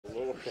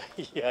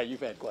Yeah,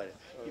 you've had quite a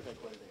day.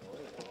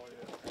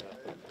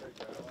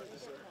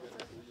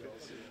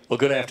 Well,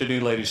 good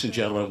afternoon, ladies and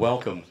gentlemen.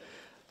 Welcome.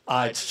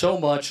 I so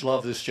much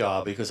love this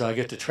job because I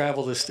get to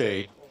travel the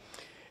state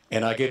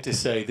and I get to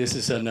say this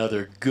is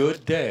another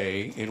good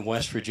day in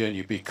West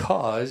Virginia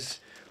because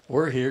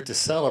we're here to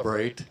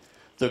celebrate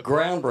the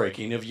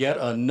groundbreaking of yet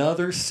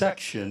another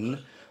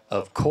section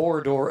of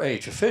Corridor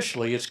H.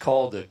 Officially, it's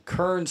called the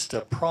Kearns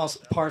to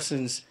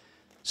Parsons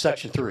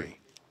Section 3.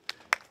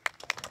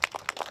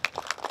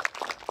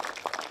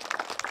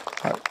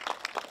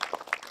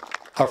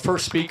 Our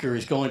first speaker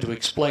is going to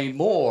explain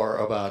more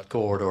about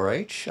Corridor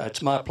H.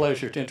 It's my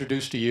pleasure to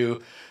introduce to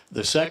you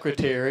the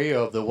Secretary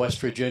of the West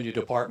Virginia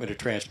Department of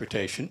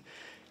Transportation.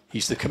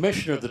 He's the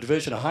Commissioner of the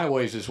Division of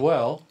Highways as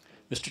well,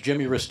 Mr.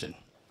 Jimmy Wriston.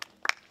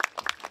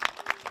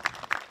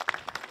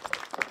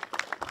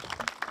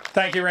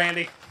 Thank you,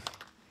 Randy.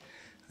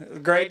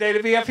 Great day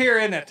to be up here,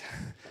 isn't it?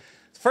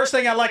 First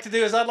thing I'd like to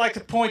do is I'd like to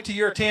point to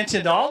your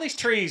attention to all these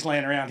trees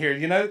laying around here,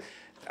 you know,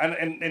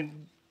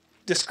 and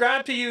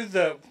describe to you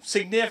the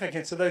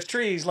significance of those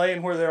trees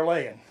laying where they're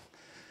laying.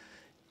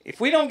 If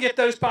we don't get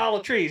those pile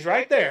of trees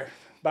right there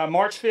by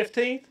March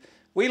 15th,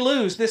 we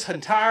lose this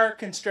entire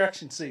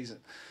construction season.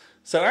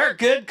 So our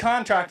good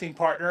contracting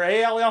partner,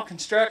 ALL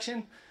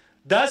Construction,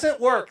 doesn't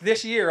work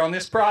this year on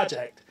this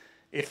project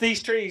if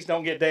these trees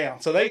don't get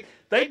down. So they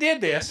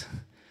did this.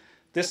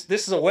 This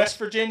is a West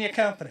Virginia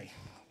company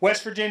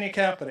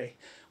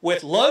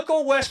with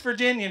local West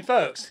Virginian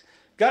folks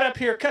got up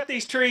here, cut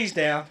these trees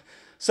down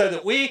so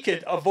that we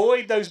could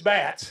avoid those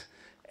bats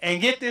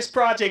and get this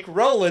project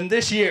rolling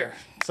this year.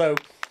 So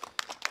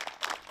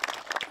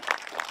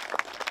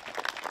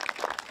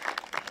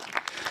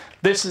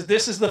this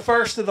is the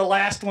first of the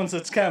last ones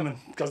that's coming,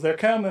 because they're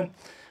coming.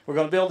 We're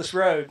going to build this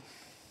road.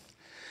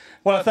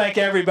 I want to thank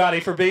everybody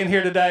for being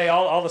here today,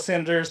 all the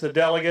senators, the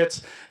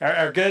delegates,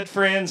 our good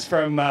friends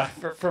from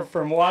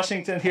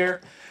Washington here,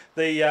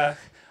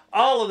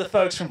 all of the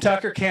folks from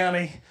Tucker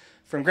County,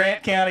 from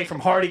Grant County, from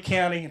Hardy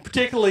County, and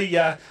particularly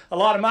a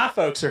lot of my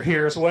folks are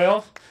here as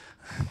well.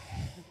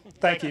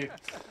 Thank you.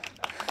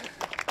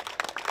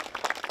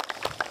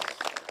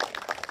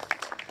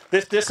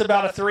 This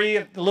about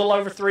a little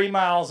over 3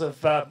 miles of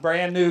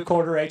brand new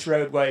Corridor H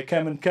roadway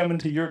coming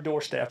to your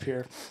doorstep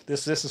here.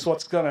 This is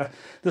what's gonna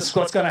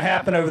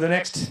happen over the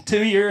next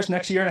 2 years,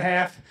 next year and a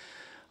half,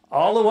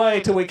 all the way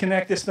till we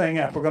connect this thing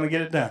up. We're gonna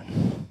get it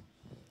done.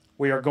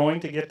 We are going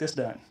to get this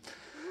done.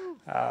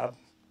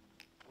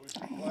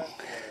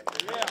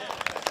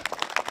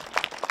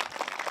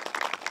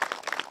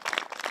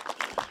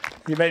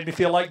 You made me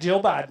feel like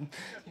Jill Biden.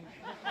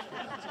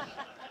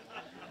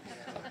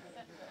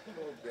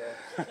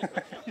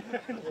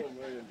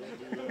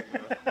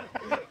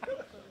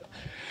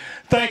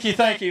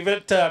 Thank you.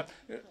 But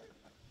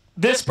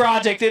this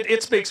project,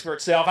 it speaks for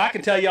itself. I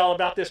can tell you all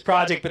about this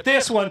project, but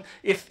this one,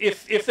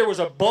 if there was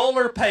a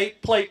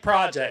boilerplate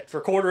project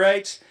for Corridor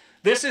H,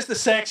 this is the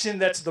section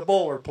that's the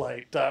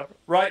boilerplate.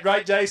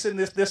 Right, Jason.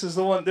 This is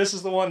the one. This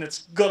is the one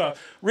that's gonna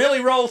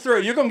really roll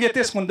through. You're gonna get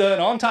this one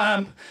done on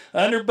time,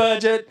 under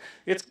budget.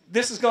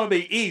 This is gonna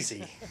be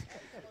easy.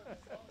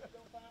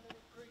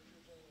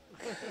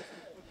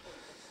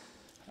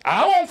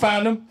 I won't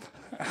find them.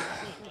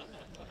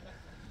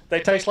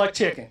 They taste like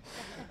chicken.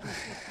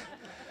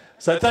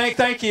 So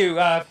thank you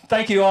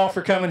all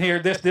for coming here.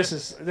 This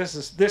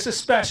is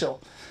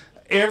special.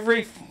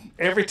 Every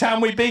time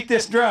we beat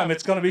this drum,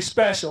 it's going to be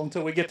special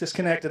until we get this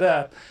connected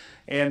up.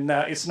 And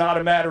it's not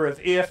a matter of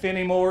if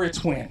anymore;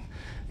 it's when.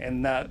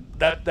 And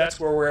that's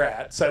where we're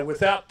at. So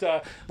without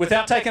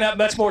taking up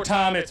much more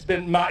time,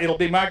 it'll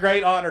be my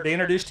great honor to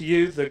introduce to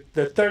you the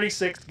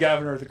 36th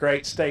governor of the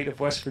great state of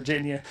West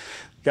Virginia,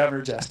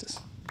 Governor Justice.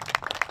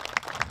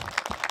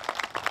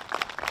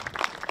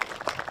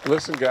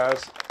 Listen,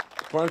 guys,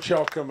 why don't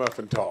y'all come up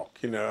and talk?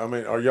 You know, I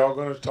mean, are y'all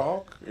going to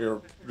talk?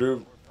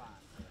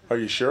 Are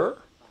you sure?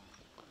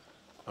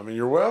 I mean,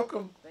 you're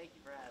welcome. Thank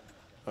you for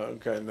having me.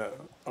 Okay, no,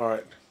 all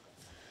right.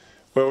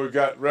 Well, we've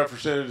got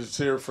representatives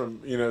here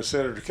from,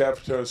 Senator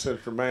Capito and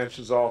Senator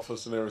Manchin's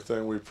office and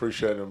everything. We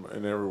appreciate them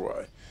in every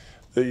way.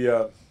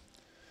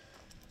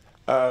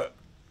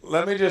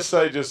 Let me just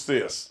say just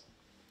this.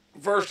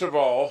 First of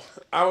all,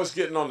 I was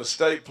getting on the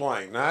state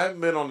plane. Now, I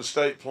haven't been on the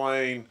state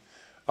plane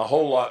a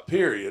whole lot,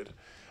 period.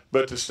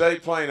 But the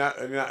state plane,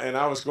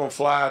 I was going to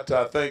fly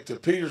to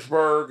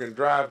Petersburg and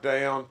drive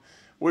down.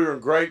 We were in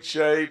great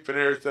shape and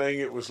everything.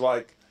 It was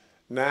like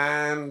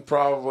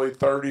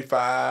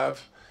 9:35.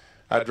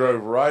 I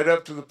drove right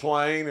up to the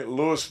plane at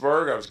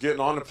Lewisburg. I was getting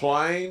on the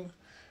plane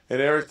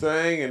and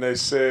everything, and they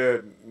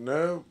said,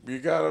 no, you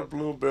got a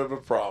little bit of a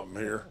problem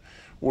here.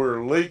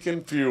 We're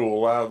leaking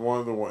fuel out of one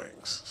of the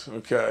wings,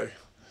 okay?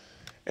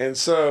 And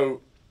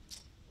so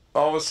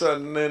all of a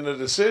sudden, then the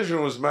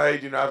decision was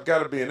made, I've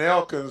got to be in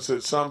Elkins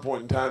at some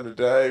point in time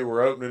today.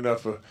 We're opening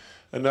up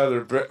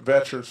another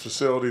veterans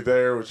facility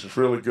there, which is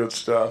really good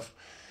stuff.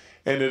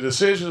 And the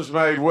decision was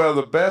made, well,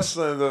 the best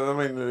thing,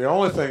 the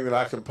only thing that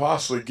I can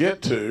possibly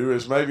get to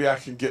is maybe I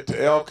can get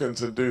to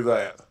Elkins and do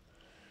that.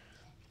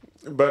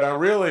 but I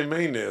really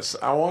mean this.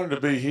 I wanted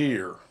to be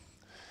here.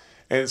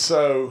 And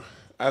so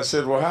I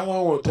said, well, how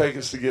long will it take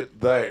us to get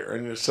there?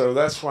 And so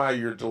that's why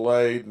you're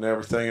delayed and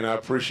everything, and I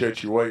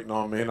appreciate you waiting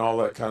on me and all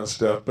that kind of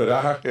stuff. But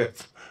I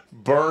have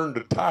burned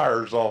the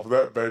tires off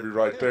that baby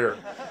right there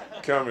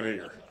coming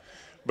here.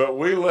 But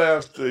we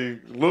left the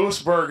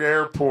Lewisburg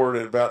airport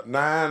at about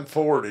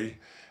 9:40,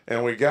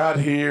 and we got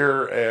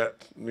here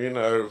at,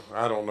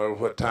 I don't know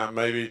what time,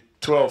 maybe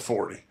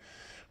 12:40.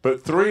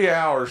 But 3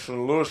 hours from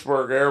the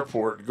Lewisburg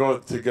airport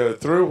to go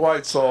through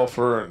White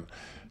Sulphur and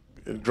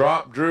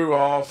drop Drew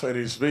off and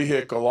his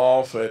vehicle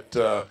off at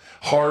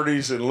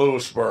Hardee's in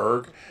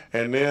Lewisburg,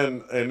 and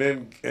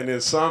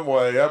then some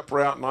way up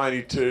Route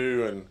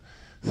 92 and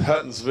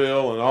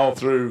Huttonsville and all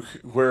through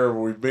wherever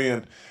we've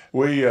been.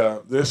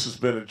 This has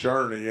been a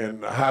journey,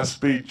 and a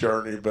high-speed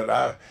journey. But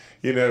I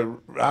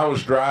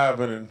was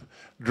driving, and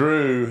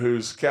Drew,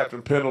 who's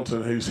Captain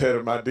Pendleton, who's head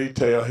of my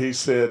detail, he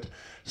said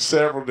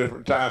several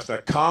different times, "Now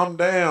calm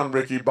down,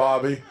 Ricky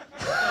Bobby."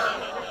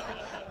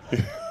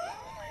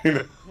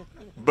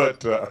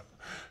 But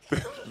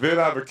then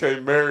I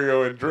became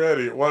Mario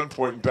Andretti at one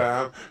point in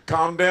time.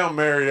 Calm down,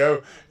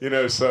 Mario.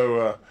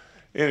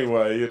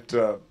 Anyway,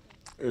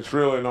 it's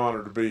really an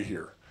honor to be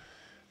here.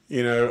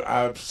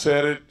 I've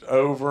said it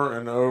over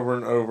and over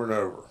and over and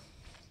over.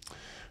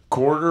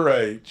 Quarter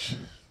H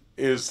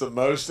is the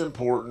most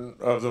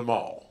important of them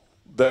all.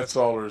 That's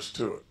all there is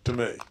to it, to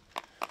me.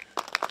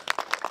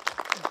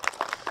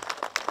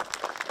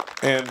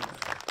 And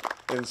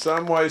in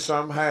some way,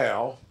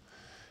 somehow,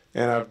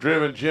 and I've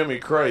driven Jimmy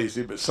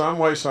crazy, but some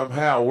way,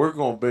 somehow, we're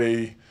going to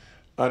be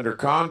under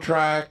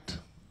contract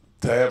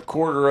to have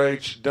Quarter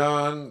H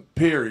done,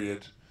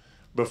 period,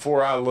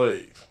 before I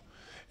leave.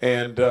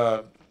 And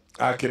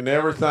I can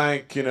never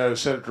thank,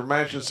 Senator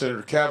Manchin,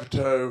 Senator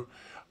Capito,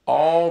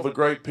 all the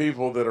great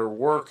people that are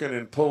working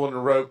and pulling the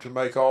rope to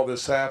make all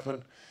this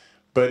happen.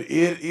 But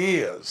it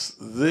is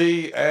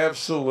the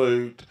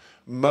absolute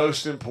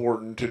most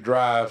important to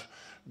drive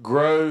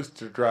growth,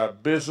 to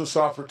drive business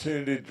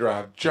opportunity, to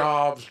drive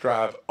jobs,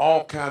 drive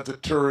all kinds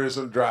of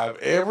tourism, drive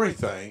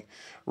everything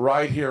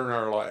right here in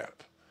our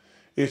lap.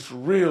 It's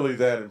really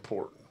that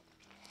important.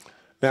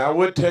 Now, I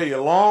would tell you,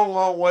 a long,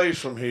 long ways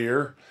from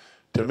here,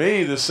 to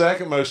me, the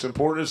second most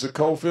important is the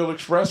Coalfield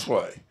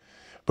Expressway,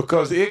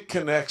 because it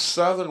connects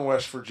southern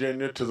West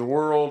Virginia to the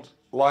world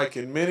like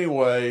in many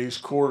ways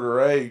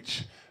Quarter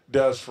H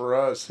does for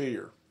us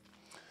here.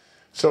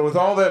 So with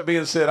all that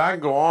being said, I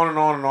can go on and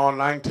on and on,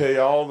 and I can tell you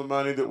all the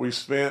money that we've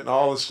spent and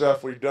all the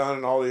stuff we've done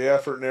and all the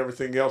effort and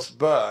everything else,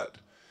 but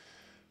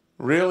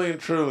really and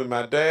truly,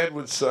 my dad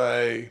would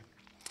say,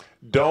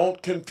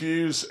 don't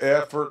confuse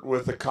effort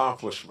with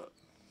accomplishment.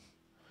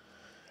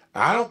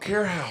 I don't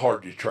care how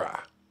hard you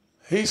try.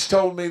 He's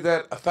told me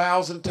that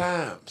 1,000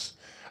 times.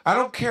 I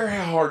don't care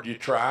how hard you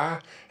try,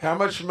 how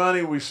much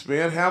money we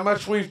spent, how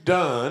much we've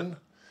done,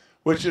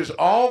 which is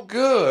all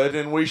good,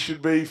 and we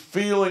should be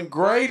feeling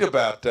great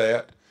about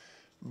that,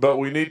 but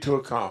we need to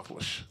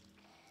accomplish.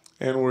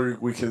 And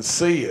we can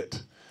see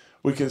it.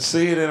 We can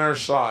see it in our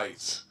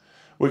sights.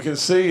 We can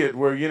see it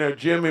where,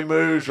 Jimmy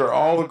moves, or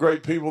all the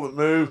great people that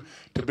move,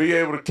 to be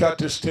able to cut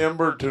this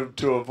timber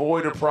to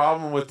avoid a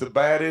problem with the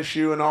bat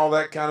issue and all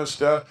that kind of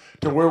stuff,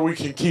 to where we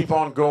can keep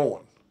on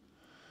going.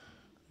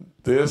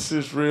 This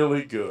is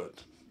really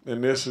good,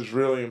 and this is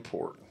really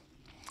important.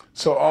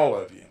 So all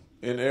of you,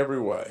 in every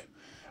way,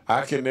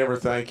 I can never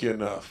thank you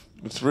enough.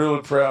 I'm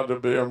really proud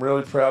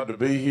to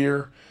be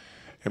here,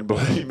 and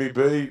believe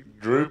me,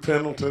 Drew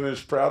Pendleton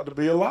is proud to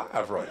be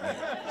alive right now.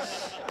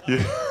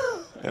 Yeah,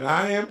 and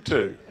I am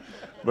too.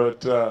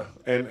 But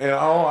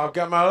I've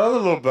got my other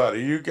little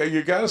buddy. You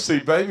got to see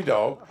Baby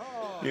Dog.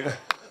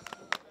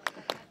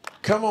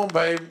 Come on,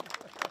 baby.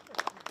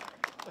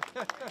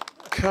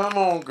 Come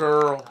on,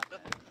 girl.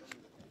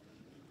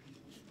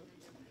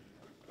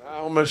 I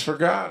almost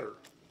forgot her.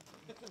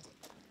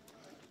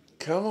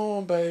 Come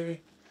on,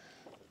 baby.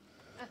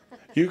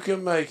 You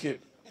can make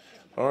it.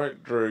 All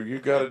right, Drew, you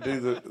got to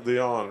do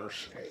the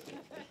honors.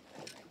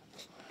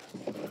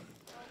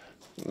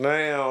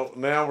 Now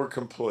we're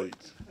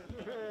complete.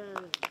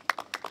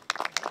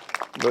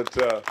 But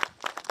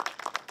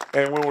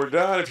and when we're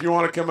done, if you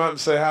want to come up and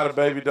say hi to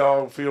Baby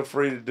Dog, feel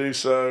free to do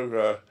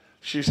so.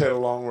 She's had a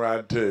long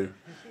ride too,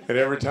 and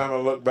every time I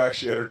look back,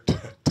 she had her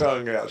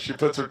tongue out. She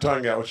puts her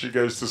tongue out when she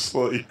goes to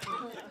sleep.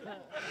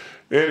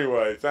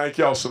 Anyway, thank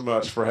y'all so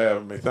much for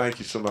having me. Thank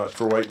you so much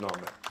for waiting on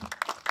me.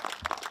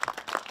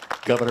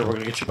 Governor, we're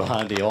going to get you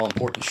behind the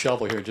all-important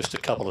shovel here in just a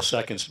couple of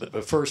seconds.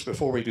 But first,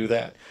 before we do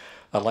that,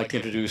 I'd like to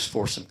introduce,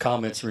 for some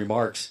comments and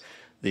remarks,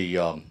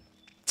 the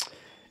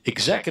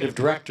Executive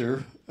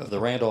Director of the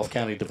Randolph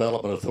County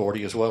Development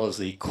Authority, as well as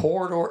the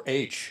Corridor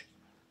H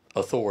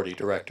Authority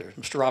Director,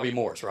 Mr. Robbie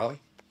Morris. Robbie?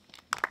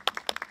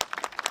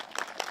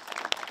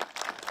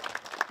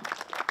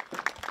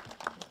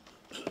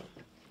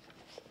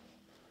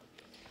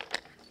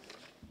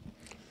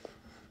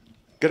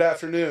 Good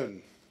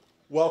afternoon.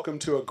 Welcome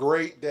to a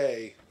great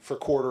day for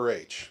Quarter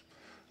H.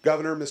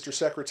 Governor, Mr.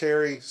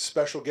 Secretary,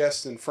 special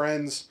guests and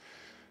friends,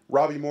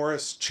 Robbie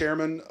Morris,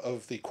 Chairman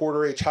of the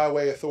Quarter H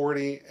Highway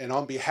Authority, and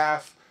on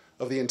behalf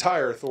of the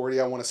entire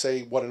authority, I want to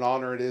say what an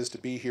honor it is to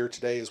be here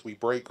today as we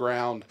break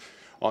ground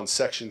on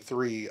Section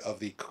 3 of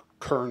the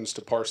Kearns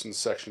to Parsons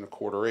section of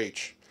Quarter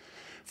H.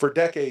 For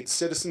decades,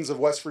 citizens of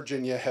West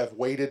Virginia have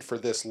waited for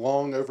this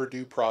long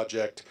overdue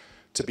project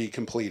to be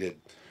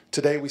completed.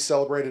 Today we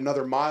celebrate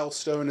another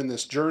milestone in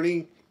this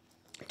journey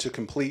to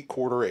complete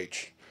Quarter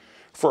H.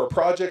 For a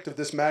project of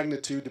this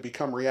magnitude to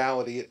become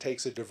reality, it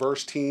takes a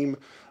diverse team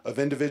of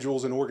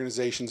individuals and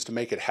organizations to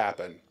make it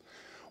happen.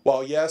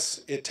 While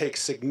yes, it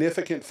takes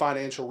significant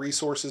financial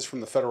resources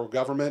from the federal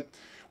government,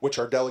 which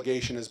our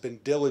delegation has been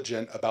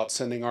diligent about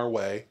sending our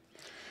way,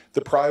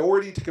 the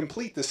priority to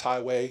complete this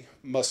highway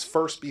must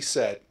first be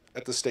set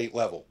at the state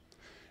level.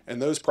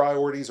 And those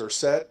priorities are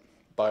set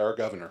by our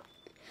governor.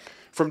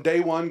 From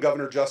day one,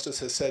 Governor Justice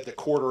has said that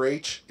Quarter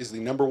H is the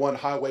 #1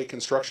 highway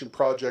construction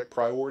project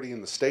priority in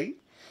the state.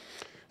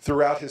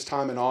 Throughout his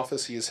time in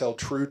office, he has held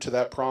true to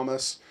that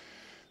promise.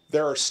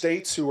 There are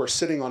states who are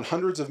sitting on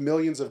hundreds of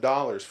millions of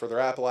dollars for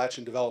their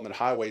Appalachian Development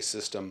Highway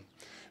System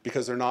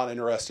because they're not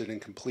interested in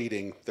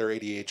completing their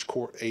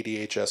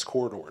ADHS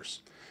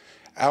corridors.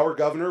 Our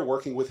governor,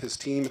 working with his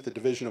team at the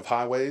Division of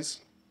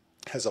Highways,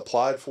 has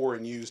applied for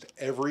and used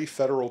every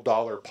federal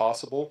dollar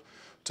possible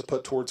to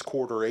put towards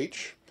Quarter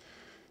H.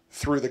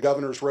 Through the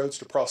Governor's Roads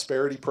to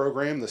Prosperity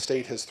program, the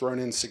state has thrown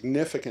in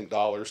significant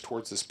dollars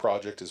towards this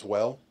project as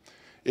well.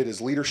 It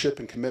is leadership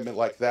and commitment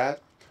like that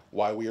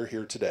why we are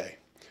here today.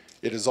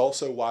 It is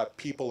also why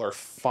people are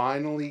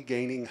finally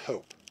gaining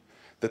hope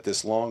that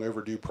this long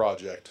overdue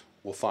project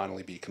will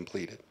finally be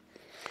completed.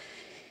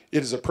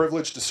 It is a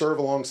privilege to serve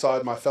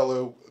alongside my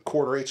fellow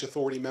Quarter H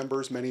Authority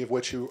members, many of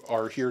which who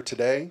are here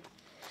today.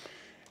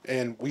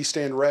 And we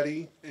stand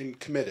ready and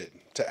committed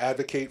to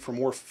advocate for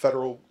more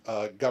federal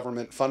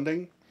government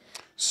funding,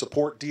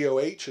 support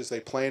DOH as they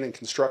plan and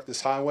construct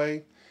this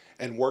highway,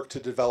 and work to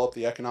develop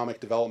the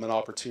economic development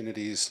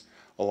opportunities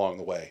along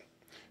the way.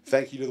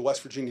 Thank you to the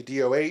West Virginia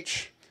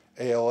DOH,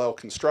 ALL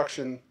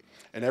Construction,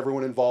 and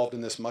everyone involved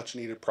in this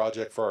much-needed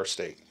project for our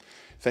state.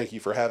 Thank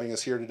you for having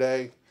us here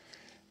today,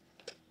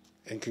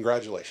 and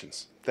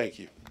congratulations. Thank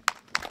you.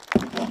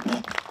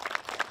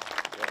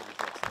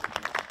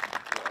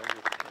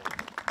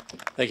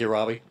 Thank you,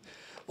 Robbie.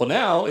 Well,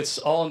 now it's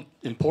all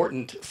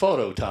important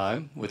photo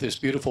time with this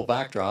beautiful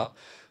backdrop.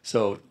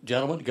 So,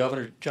 gentlemen,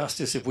 Governor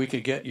Justice, if we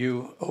could get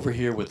you over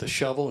here with the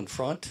shovel in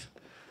front.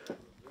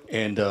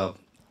 And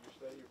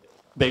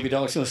Baby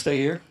Dog's going to stay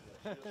here?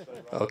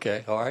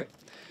 Okay, all right.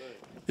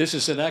 This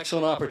is an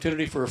excellent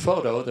opportunity for a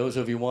photo, those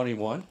of you wanting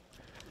one.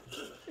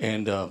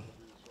 And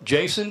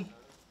Jason,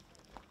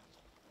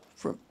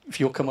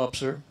 if you'll come up,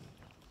 sir.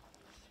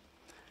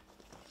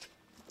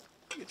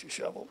 Get your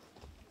shovel.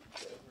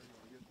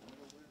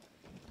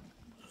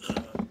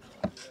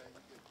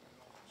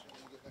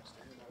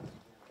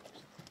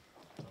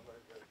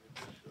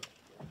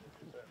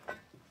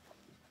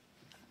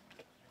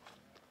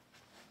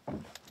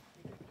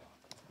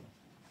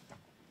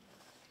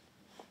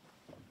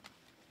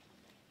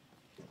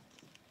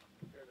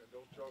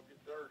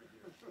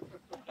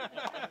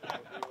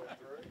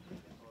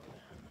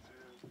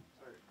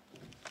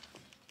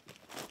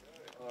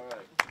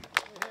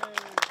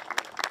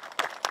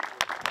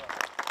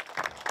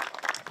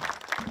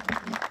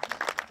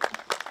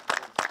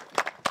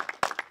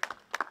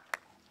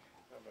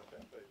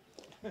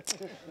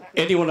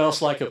 Anyone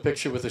else like a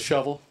picture with a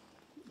shovel?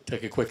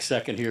 Take a quick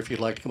second here if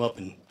you'd like to come up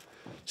and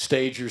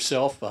stage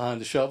yourself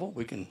behind the shovel.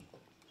 We can.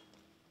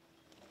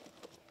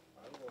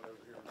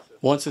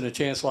 Once in a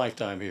chance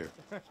lifetime here.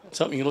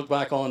 Something you look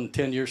back on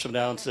 10 years from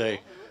now and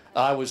say,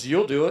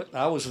 you'll do it,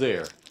 I was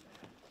there.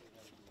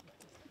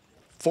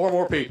 4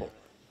 more people.